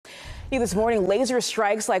This morning, laser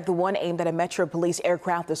strikes like the one aimed at a Metro Police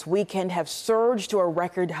aircraft this weekend have surged to a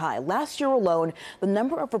record high. Last year alone, the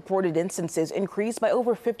number of reported instances increased by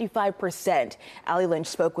over 55%. Allie Lynch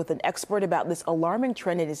spoke with an expert about this alarming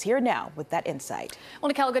trend and is here now with that insight. Well,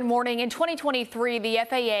 Nicole, good morning. In 2023, the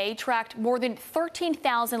FAA tracked more than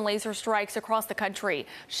 13,000 laser strikes across the country,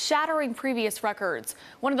 shattering previous records.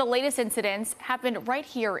 One of the latest incidents happened right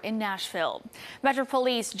here in Nashville. Metro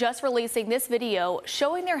Police just releasing this video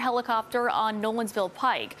showing their helicopter on Nolensville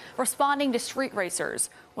Pike responding to street racers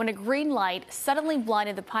when a green light suddenly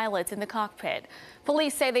blinded the pilots in the cockpit.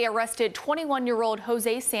 Police say they arrested 21-year-old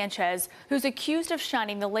Jose Sanchez, who's accused of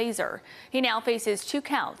shining the laser. He now faces 2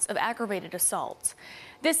 counts of aggravated assault.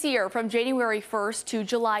 This year, from January 1st to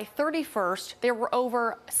July 31st, there were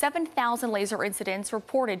over 7,000 laser incidents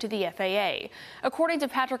reported to the FAA. According to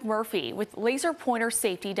Patrick Murphy with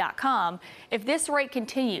laserpointersafety.com, if this rate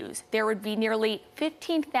continues, there would be nearly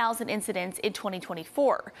 15,000 incidents in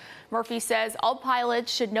 2024. Murphy says all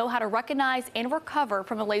pilots should know how to recognize and recover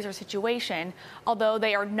from a laser situation, although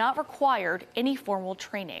they are not required any formal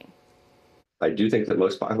training. I do think that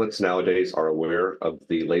most pilots nowadays are aware of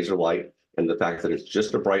the laser light and the fact that it's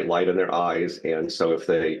just a bright light in their eyes. And so if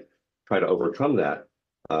they try to overcome that,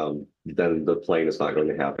 then the plane is not going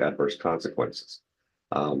to have adverse consequences.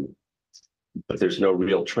 But there's no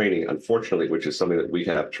real training, unfortunately, which is something that we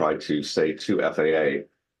have tried to say to FAA.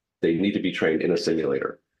 They need to be trained in a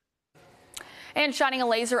simulator. And shining a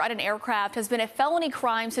laser at an aircraft has been a felony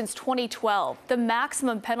crime since 2012. The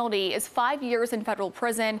maximum penalty is 5 years in federal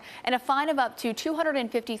prison and a fine of up to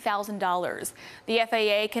 $250,000. The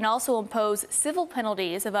FAA can also impose civil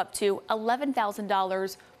penalties of up to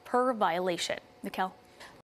 $11,000 per violation. Nicole?